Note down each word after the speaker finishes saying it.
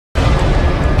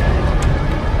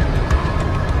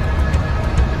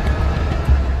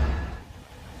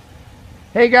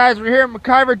Hey guys, we're here at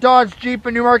MacIver Dodge Jeep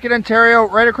in Newmarket, Ontario,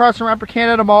 right across from Upper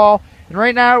Canada Mall. And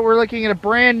right now we're looking at a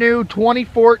brand new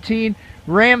 2014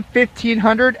 Ram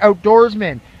 1500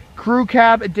 Outdoorsman Crew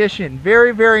Cab Edition.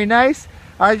 Very, very nice.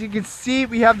 As you can see,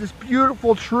 we have this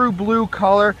beautiful true blue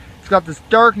color. It's got this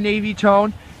dark navy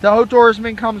tone. The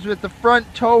Outdoorsman comes with the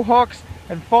front tow hooks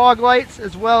and fog lights,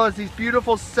 as well as these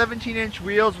beautiful 17-inch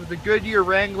wheels with the Goodyear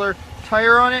Wrangler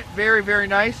tire on it. Very, very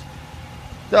nice.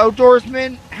 The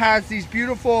Outdoorsman has these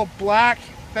beautiful black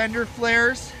fender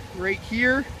flares right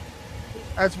here,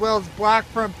 as well as black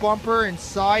front bumper and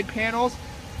side panels.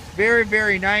 Very,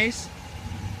 very nice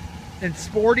and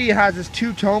sporty. It has this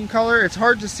two-tone color. It's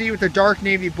hard to see with the dark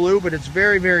navy blue, but it's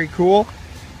very, very cool.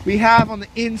 We have on the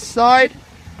inside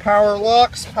power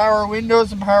locks, power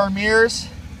windows, and power mirrors.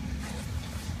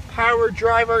 Power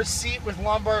driver's seat with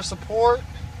lumbar support.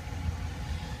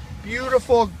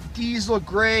 Beautiful diesel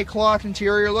gray cloth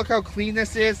interior. Look how clean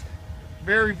this is.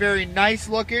 Very, very nice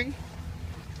looking.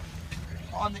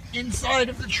 On the inside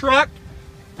of the truck,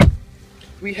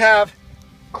 we have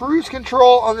cruise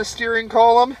control on the steering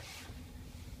column,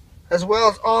 as well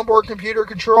as onboard computer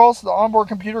controls. The onboard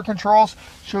computer controls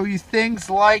show you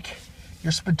things like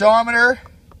your speedometer,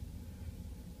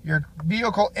 your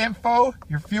vehicle info,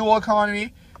 your fuel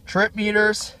economy, trip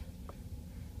meters,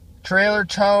 trailer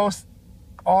tow,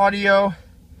 audio,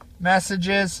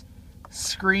 messages,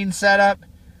 screen setup.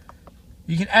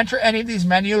 You can enter any of these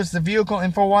menus. The vehicle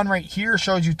info one right here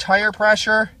shows you tire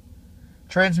pressure,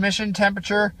 transmission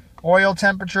temperature, oil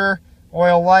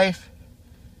life,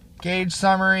 gauge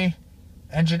summary,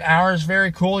 engine hours.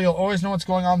 Very cool. You'll always know what's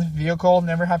going on with the vehicle.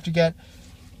 Never have to get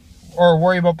or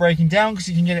worry about breaking down, because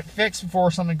you can get it fixed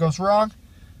before something goes wrong.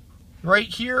 Right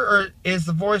here is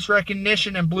the voice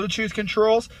recognition and Bluetooth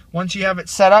controls. Once you have it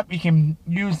set up, you can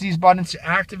use these buttons to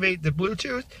activate the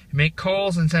Bluetooth, make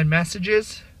calls and send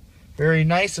messages. Very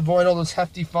nice. Avoid all those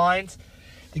hefty fines.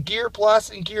 The Gear Plus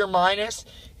and Gear Minus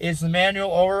is the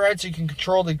manual override, so you can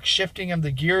control the shifting of the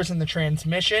gears in the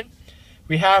transmission.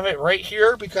 We have it right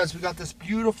here because we got this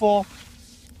beautiful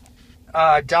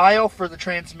dial for the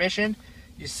transmission.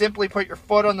 You simply put your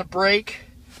foot on the brake,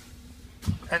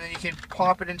 and then you can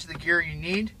pop it into the gear you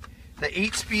need. The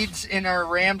 8 speeds in our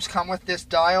Rams come with this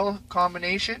dial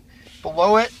combination.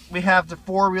 Below it, we have the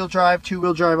 4-wheel drive,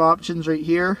 2-wheel drive options right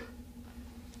here.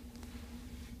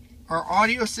 Our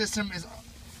audio system is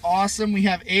awesome. We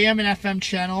have AM and FM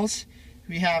channels.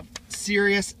 We have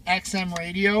Sirius XM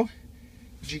radio,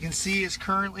 which you can see is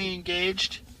currently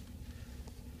engaged.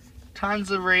 Tons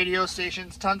of radio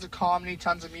stations, tons of comedy,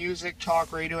 tons of music,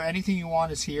 talk radio, anything you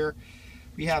want is here.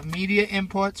 We have media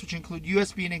inputs, which include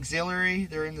USB and auxiliary.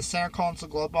 They're in the center console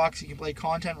glove box. You can play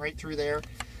content right through there.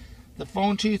 The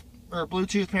phone tooth or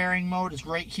Bluetooth pairing mode is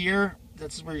right here.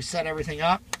 That's where you set everything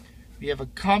up. We have a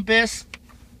compass.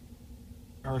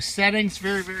 Our settings,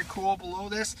 very, very cool. Below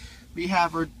this, we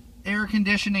have our air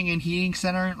conditioning and heating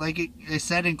center. Like I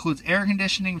said, includes air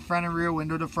conditioning, front and rear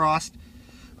window defrost.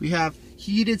 We have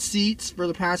heated seats for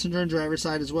the passenger and driver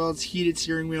side, as well as heated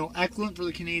steering wheel. Excellent for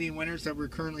the Canadian winters that we're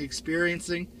currently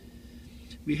experiencing.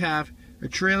 We have a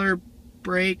trailer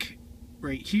brake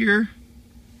right here.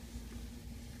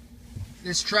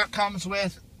 This truck comes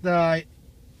with the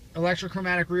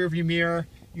electrochromatic rear view mirror,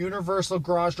 universal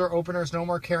garage door openers, no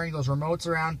more carrying those remotes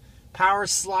around, power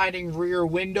sliding rear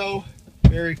window,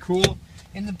 very cool.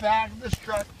 In the back of this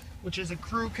truck, which is a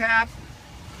crew cab,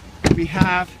 we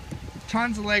have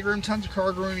tons of legroom, tons of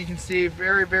cargo room. You can see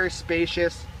very, very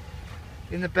spacious.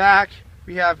 In the back,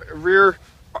 we have a rear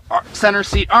center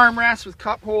seat armrest with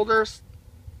cup holders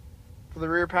for the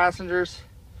rear passengers.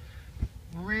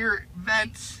 Rear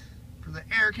vents for the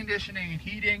air conditioning and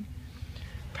heating.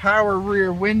 Power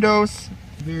rear windows,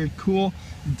 very cool.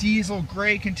 Diesel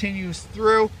gray continues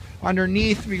through.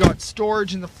 Underneath, we got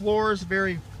storage in the floors,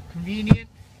 very convenient.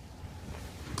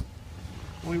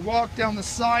 When we walk down the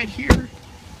side here,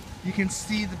 you can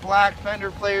see the black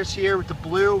fender flares here with the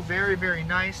blue, very, very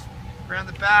nice. Around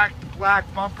the back, the black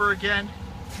bumper again.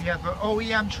 We have an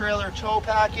OEM trailer tow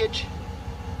package.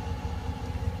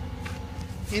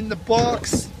 In the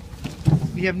box,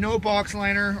 we have no box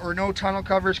liner or no tunnel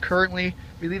covers currently.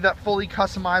 We leave that fully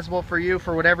customizable for you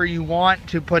for whatever you want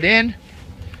to put in.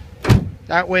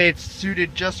 That way it's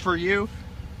suited just for you.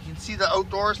 You can see the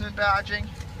Outdoorsman badging.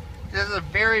 This is a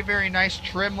very, very nice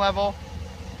trim level.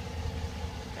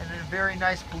 And a very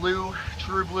nice blue,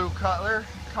 true blue color.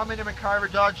 Come into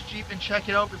MacIver Dodge Jeep and check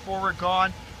it out before we're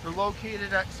gone. We're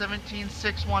located at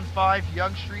 17615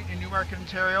 Yonge Street in Newmarket,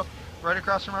 Ontario, right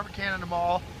across from Upper Canada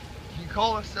Mall. You can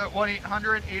call us at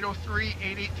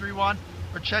 1-800-803-8831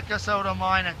 or check us out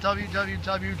online at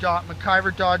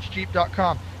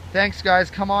www.maciverdodgejeep.com. Thanks guys,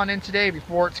 come on in today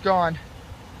before it's gone.